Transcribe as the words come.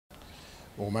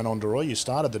Well, Manon, Roey, you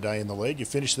started the day in the lead. You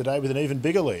finished the day with an even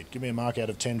bigger lead. Give me a mark out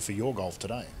of 10 for your golf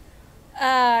today.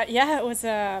 Yeah, it was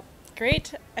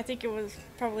great. I think it was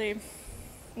probably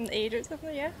an 8 or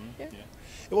something. Yeah, yeah.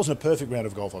 It wasn't a perfect round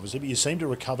of golf, obviously, but you seemed to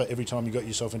recover every time you got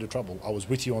yourself into trouble. I was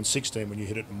with you on 16 when you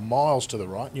hit it miles to the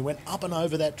right and you went up and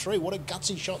over that tree. What a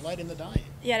gutsy shot late in the day.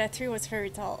 Yeah, that tree was very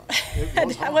tall. It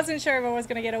was I wasn't sure if I was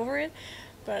going to get over it,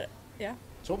 but yeah.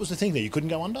 So what was the thing there? You couldn't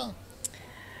go under?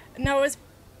 No, it was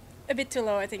a bit too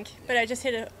low, I think, but I just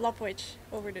hit a lob wedge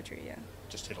over the tree, yeah.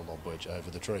 Just hit a lob wedge over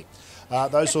the tree.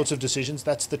 Those sorts of decisions,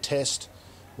 that's the test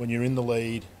when you're in the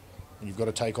lead and you've got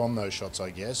to take on those shots, I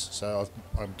guess. So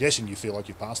I'm guessing you feel like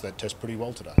you've passed that test pretty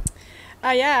well today.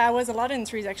 Yeah, I was a lot in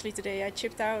trees actually today. I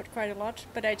chipped out quite a lot,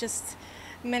 but I just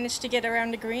managed to get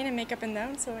around the green and make up and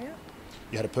down, so yeah.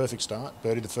 You had a perfect start,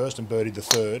 birdied the first and birdied the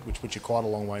third, which put you quite a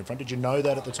long way in front. Did you know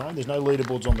that at the time? There's no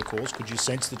leaderboards on the course. Could you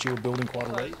sense that you were building quite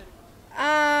a lead?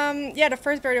 Yeah, the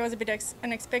first birdie was a bit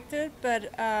unexpected, but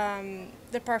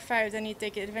the par 5 I need to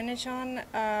take advantage on.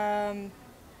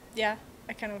 Yeah,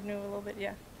 I kind of knew a little bit,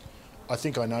 yeah. I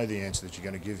think I know the answer that you're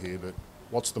going to give here, but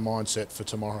what's the mindset for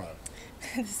tomorrow?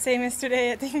 The same as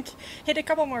today, I think. Hit a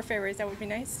couple more fairways, that would be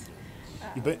nice.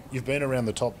 You've been around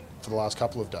the top for the last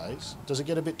couple of days. Does it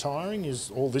get a bit tiring? Is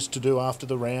all this to do after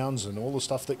the rounds and all the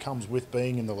stuff that comes with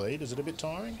being in the lead? Is it a bit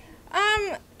tiring?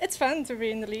 It's fun to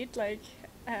be in the lead,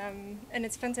 and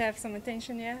it's fun to have some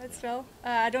attention, yeah, as well.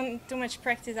 I don't do much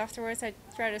practice afterwards. I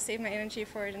try to save my energy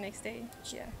for the next day,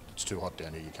 yeah. It's too hot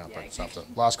down here, you can't practice after.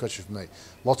 Last question for me.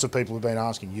 Lots of people have been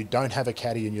asking, you don't have a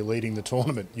caddy and you're leading the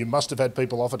tournament. You must have had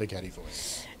people offer to caddy for you.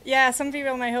 Yeah, some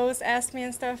people, my host, asked me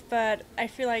and stuff, but I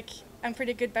feel like I'm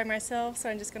pretty good by myself, so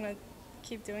I'm just going to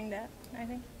keep doing that, I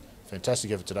think.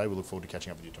 Fantastic effort today. We look forward to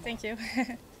catching up with you tomorrow. Thank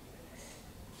you.